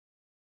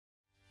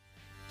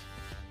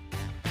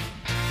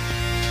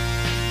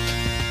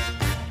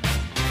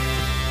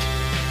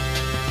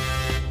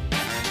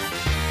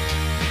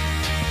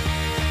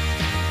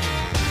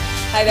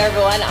Hi there,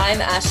 everyone.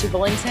 I'm Ashley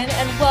Bullington,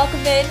 and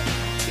welcome in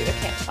to the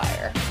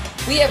Campfire.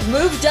 We have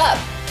moved up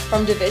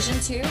from Division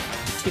II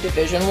to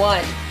Division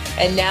I,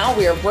 and now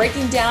we are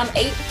breaking down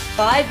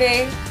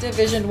 5A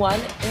Division I,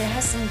 and it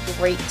has some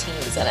great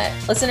teams in it.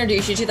 Let's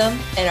introduce you to them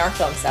in our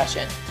film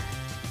session.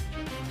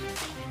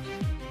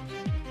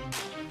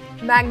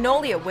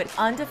 Magnolia went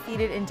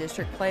undefeated in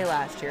district play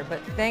last year,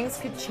 but things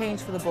could change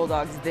for the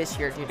Bulldogs this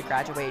year due to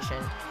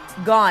graduation.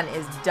 Gone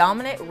is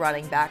dominant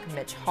running back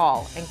Mitch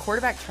Hall and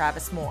quarterback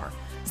Travis Moore,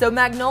 so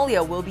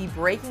Magnolia will be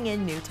breaking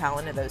in new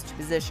talent at those two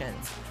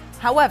positions.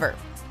 However,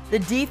 the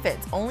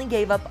defense only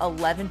gave up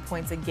 11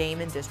 points a game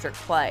in district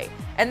play,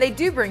 and they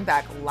do bring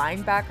back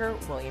linebacker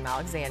William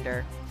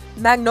Alexander.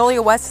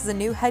 Magnolia West has a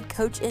new head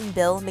coach in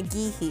Bill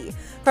McGehee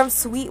from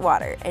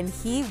Sweetwater, and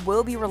he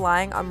will be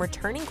relying on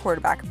returning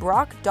quarterback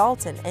Brock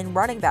Dalton and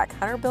running back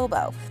Hunter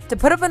Bilbo to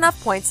put up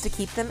enough points to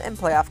keep them in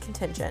playoff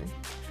contention.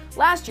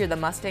 Last year, the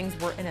Mustangs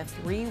were in a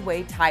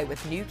three-way tie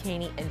with New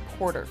Caney and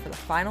Porter for the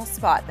final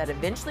spot that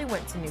eventually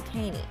went to New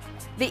Caney.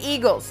 The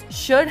Eagles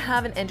should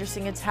have an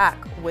interesting attack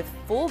with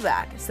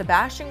fullback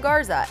Sebastian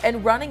Garza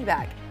and running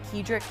back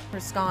Kedrick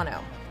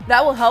Riscano.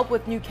 That will help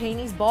with New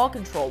Caney's ball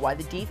control while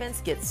the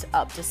defense gets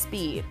up to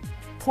speed.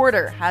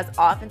 Porter has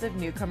Offensive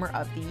Newcomer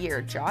of the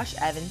Year Josh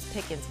Evans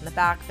Pickens in the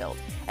backfield,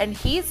 and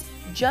he's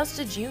just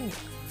a junior.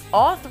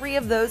 All three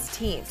of those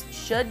teams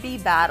should be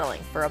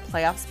battling for a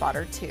playoff spot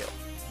or two.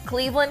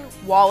 Cleveland,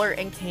 Waller,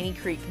 and Caney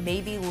Creek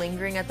may be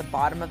lingering at the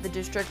bottom of the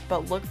district,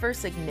 but look for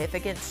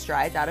significant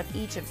strides out of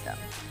each of them.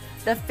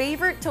 The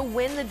favorite to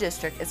win the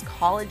district is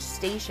College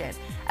Station,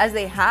 as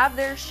they have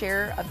their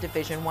share of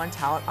Division I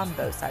talent on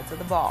both sides of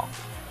the ball.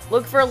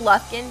 Look for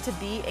Lufkin to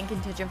be in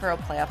contention for a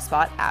playoff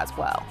spot as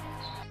well.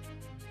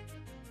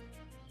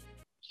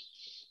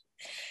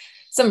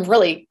 Some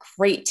really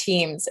great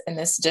teams in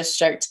this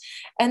district,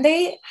 and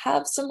they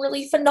have some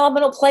really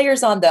phenomenal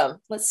players on them.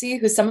 Let's see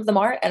who some of them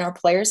are and our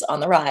players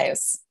on the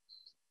rise.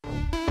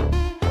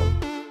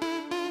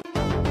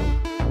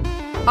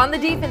 On the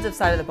defensive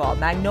side of the ball,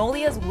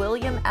 Magnolia's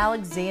William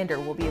Alexander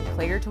will be a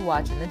player to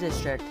watch in the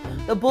district.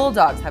 The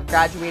Bulldogs have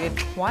graduated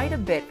quite a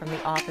bit from the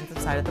offensive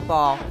side of the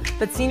ball,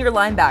 but senior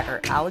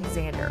linebacker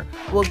Alexander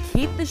will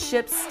keep the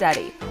ship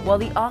steady while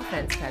the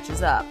offense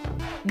catches up.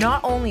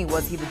 Not only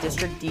was he the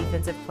district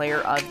defensive player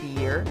of the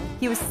year,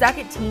 he was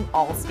second team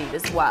All-State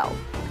as well.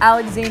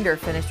 Alexander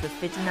finished with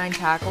 59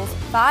 tackles,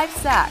 5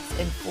 sacks,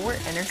 and 4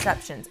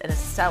 interceptions in a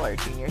stellar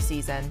junior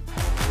season.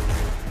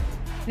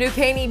 New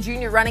Caney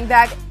junior running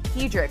back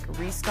Kedrick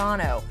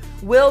Riscano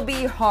will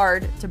be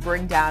hard to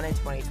bring down in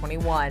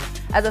 2021.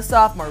 As a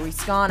sophomore,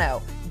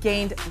 Riscano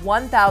gained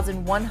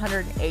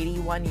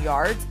 1,181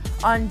 yards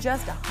on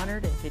just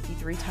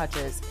 153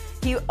 touches.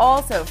 He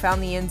also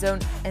found the end zone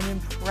an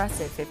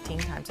impressive 15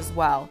 times as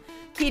well.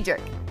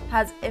 Kedrick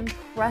has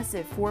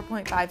impressive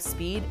 4.5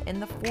 speed in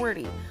the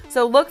 40,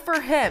 so look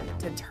for him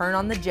to turn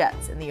on the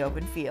Jets in the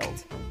open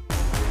field.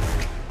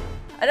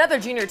 Another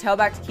junior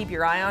tailback to keep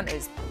your eye on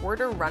is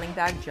Porter running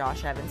back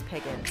Josh Evans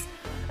Pickens.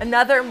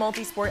 Another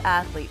multi-sport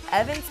athlete,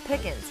 Evans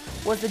Pickens,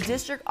 was the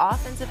district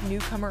offensive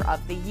newcomer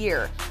of the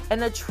year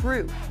and a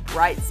true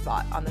bright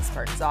spot on the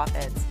Spartans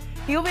offense.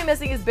 He will be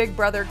missing his big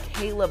brother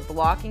Caleb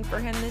blocking for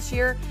him this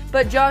year,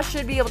 but Josh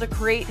should be able to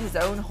create his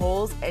own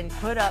holes and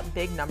put up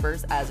big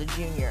numbers as a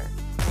junior.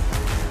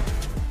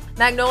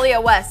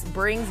 Magnolia West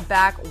brings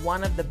back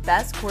one of the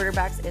best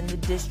quarterbacks in the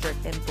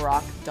district in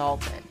Brock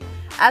Dalton.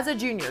 As a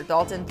junior,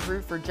 Dalton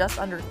threw for just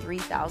under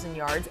 3,000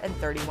 yards and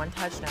 31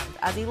 touchdowns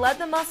as he led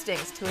the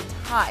Mustangs to a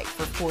tie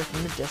for 4th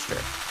in the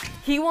district.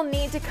 He will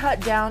need to cut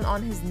down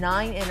on his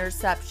 9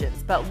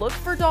 interceptions, but look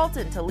for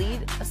Dalton to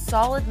lead a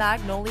solid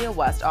Magnolia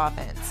West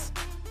offense.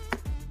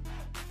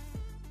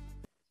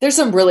 There's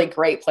some really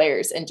great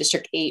players in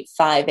District 8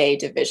 5A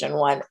Division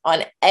I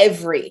on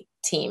every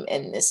team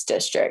in this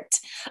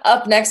district.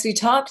 Up next, we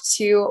talk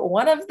to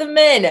one of the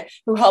men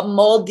who helped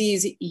mold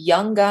these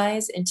young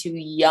guys into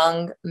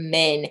young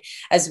men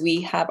as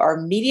we have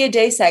our Media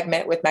Day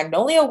segment with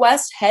Magnolia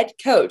West head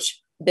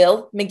coach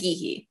Bill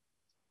McGehee.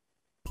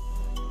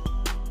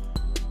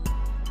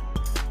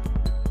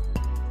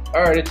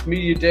 All right, it's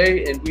Media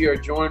Day, and we are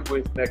joined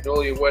with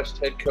Magnolia West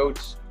head coach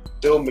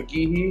Bill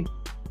McGehee.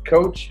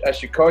 Coach, I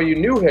should call you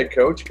new head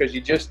coach because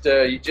you just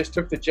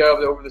took the job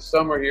over the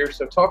summer here.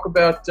 So talk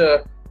about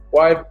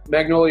why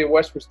Magnolia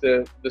West was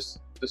the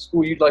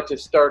school you'd like to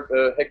start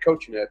head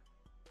coaching at.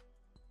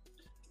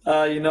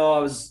 I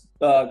was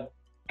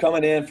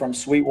coming in from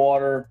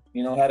Sweetwater.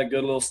 Had a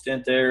good little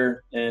stint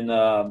there, and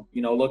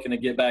looking to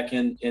get back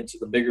into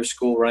the bigger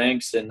school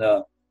ranks. And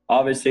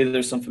obviously,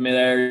 there's some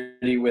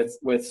familiarity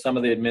with some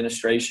of the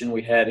administration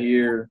we had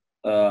here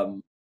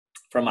from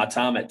my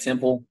time at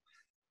Temple.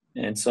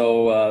 And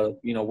so,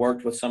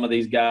 worked with some of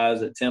these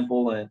guys at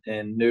Temple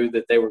and knew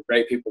that they were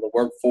great people to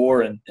work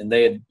for. And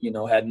they had,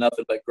 had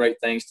nothing but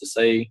great things to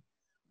say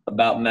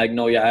about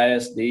Magnolia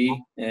ISD.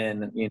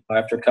 And,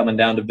 after coming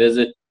down to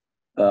visit,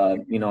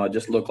 it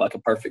just looked like a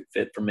perfect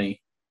fit for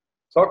me.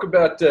 Talk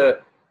about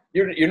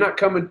you're not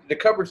coming – the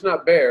cupboard's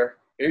not bare.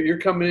 You're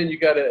coming in, you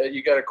got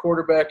a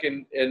quarterback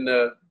and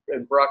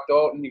and Brock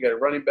Dalton. You got a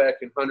running back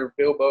in Hunter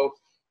Bilbo.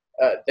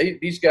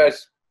 These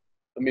guys,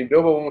 I mean,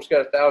 Bilbo almost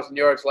got 1,000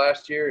 yards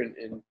last year,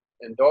 and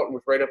Dalton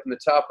was right up in the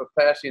top of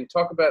passing.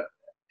 Talk about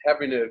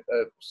having a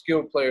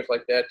skilled players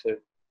like that to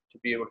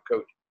be able to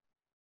coach.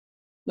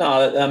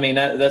 No, I mean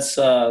that's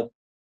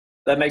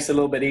that makes it a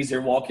little bit easier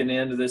walking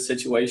into this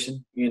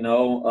situation.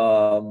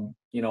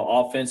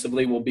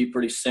 Offensively will be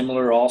pretty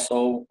similar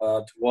also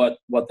to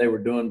what they were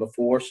doing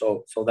before,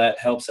 so that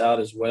helps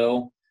out as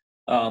well.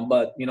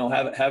 But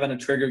having a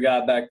trigger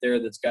guy back there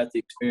that's got the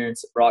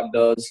experience that Brock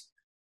does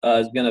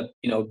is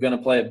gonna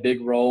play a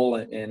big role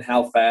in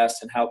how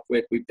fast and how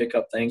quick we pick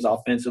up things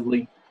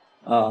offensively.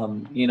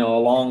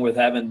 Along with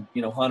having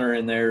Hunter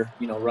in there,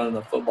 running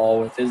the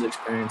football with his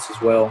experience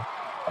as well.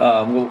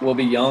 We'll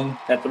be young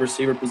at the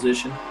receiver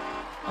position.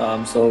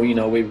 So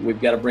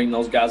we've got to bring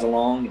those guys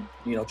along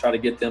and try to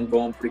get them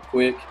going pretty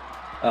quick,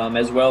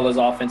 as well as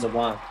offensive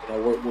line.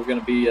 We're going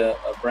to be a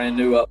brand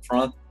new up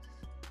front,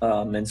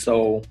 and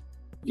so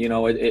we're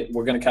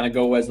going to kind of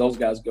go as those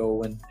guys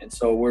go, and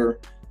so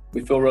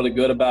we feel really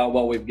good about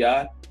what we've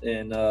got,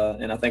 and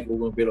I think we're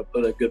going to be able to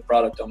put a good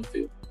product on the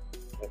field.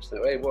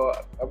 Absolutely. Hey, well,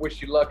 I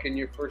wish you luck in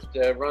your first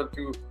run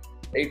through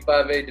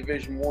 8-5A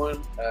Division I.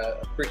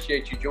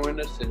 Appreciate you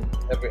joining us, and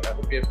I hope you have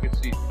a good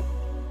season.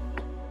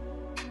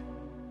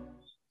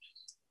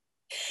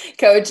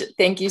 Coach,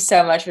 thank you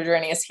so much for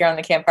joining us here on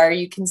the Campfire.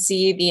 You can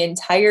see the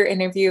entire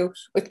interview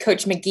with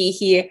Coach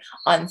McGeehee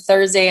on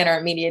Thursday in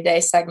our Media Day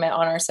segment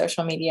on our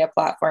social media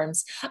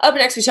platforms. Up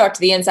next, we talk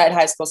to the Inside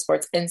High School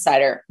Sports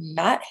Insider,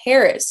 Matt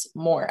Harris,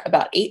 more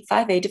about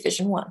 8-5A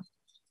Division I.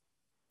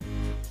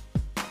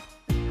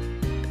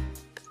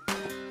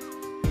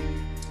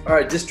 All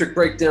right, district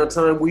breakdown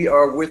time. We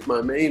are with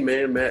my main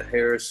man, Matt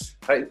Harris,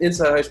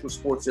 Inside High School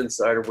Sports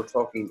Insider. We're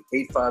talking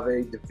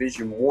 8-5A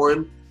Division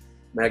I.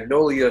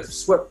 Magnolia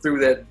swept through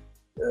that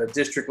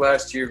district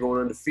last year, going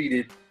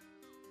undefeated.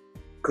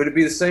 Could it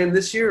be the same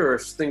this year, or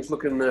is things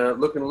looking a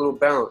little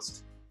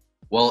balanced?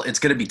 Well, it's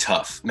going to be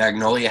tough.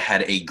 Magnolia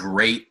had a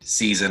great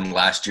season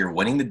last year,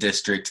 winning the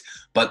district,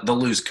 but they'll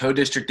lose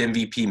co-district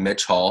MVP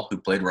Mitch Hall, who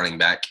played running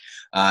back,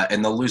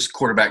 and they'll lose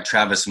quarterback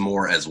Travis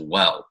Moore as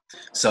well.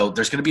 So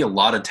there's going to be a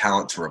lot of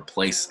talent to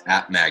replace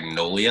at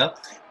Magnolia,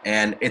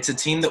 and it's a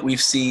team that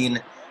we've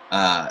seen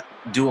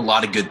do a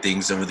lot of good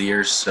things over the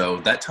years, so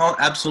that talent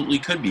absolutely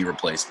could be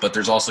replaced, but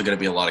there's also going to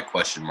be a lot of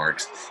question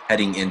marks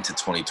heading into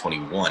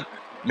 2021.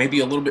 Maybe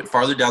a little bit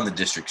farther down the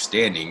district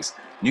standings,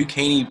 New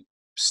Caney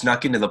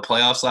snuck into the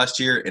playoffs last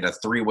year in a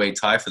three-way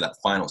tie for that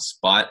final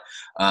spot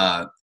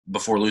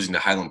before losing to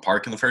Highland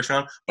Park in the first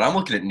round, but I'm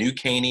looking at New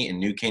Caney and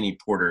New Caney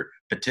Porter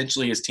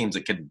potentially as teams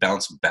that could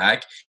bounce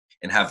back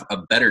and have a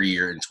better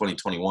year in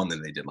 2021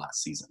 than they did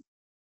last season.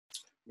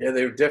 Yeah,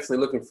 they were definitely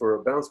looking for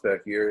a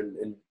bounce-back year.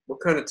 And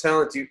what kind of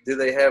talent do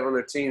they have on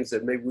their teams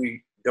that maybe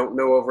we don't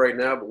know of right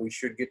now, but we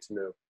should get to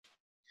know?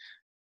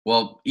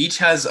 Well, each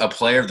has a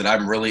player that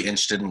I'm really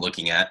interested in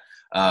looking at.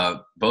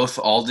 Both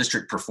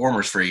all-district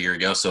performers for a year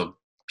ago, so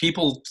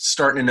people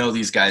starting to know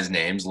these guys'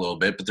 names a little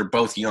bit, but they're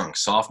both young.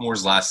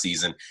 Sophomores last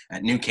season.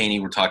 At New Caney,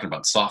 we're talking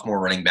about sophomore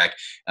running back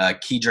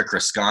Kedrick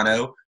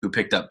Riscano, who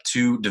picked up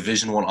 2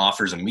 Division I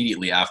offers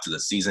immediately after the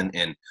season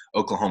in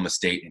Oklahoma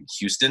State and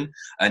Houston.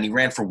 And he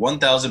ran for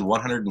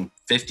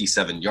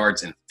 1,157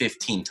 yards and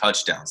 15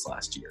 touchdowns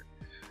last year.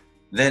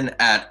 Then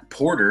at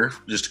Porter,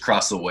 just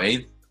across the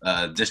way,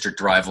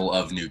 district rival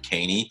of New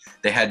Caney,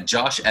 they had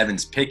Josh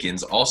Evans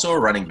Pickens, also a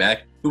running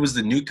back, who was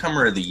the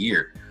newcomer of the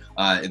year.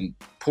 And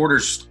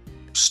Porter's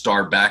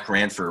star back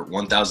ran for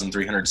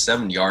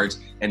 1,307 yards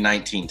and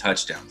 19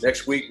 touchdowns.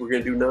 Next week, we're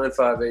going to do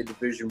 9-5A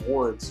Division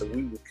I, so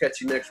we will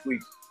catch you next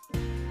week.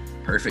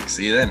 Perfect.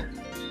 See you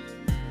then.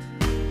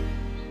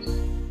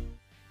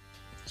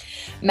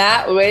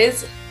 Matt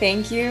Wiz,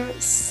 thank you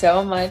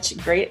so much.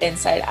 Great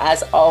insight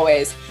as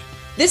always.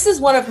 This is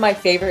one of my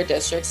favorite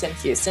districts in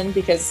Houston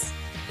because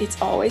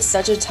it's always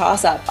such a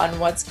toss-up on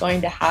what's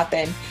going to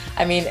happen.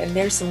 I mean, and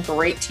there's some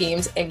great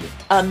teams and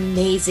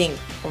amazing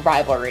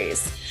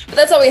rivalries. But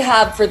that's all we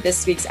have for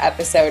this week's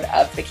episode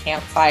of The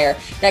Campfire.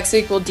 Next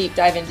week, we'll deep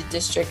dive into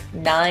District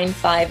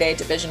 9-5A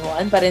Division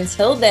I. But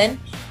until then,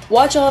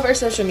 watch all of our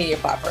social media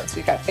platforms.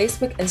 We've got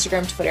Facebook,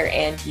 Instagram, Twitter,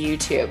 and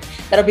YouTube.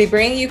 That'll be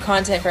bringing you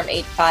content from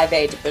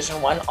 8-5A Division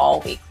I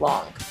all week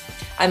long.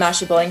 I'm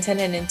Ashley Bullington,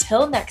 and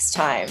until next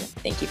time,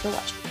 thank you for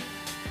watching.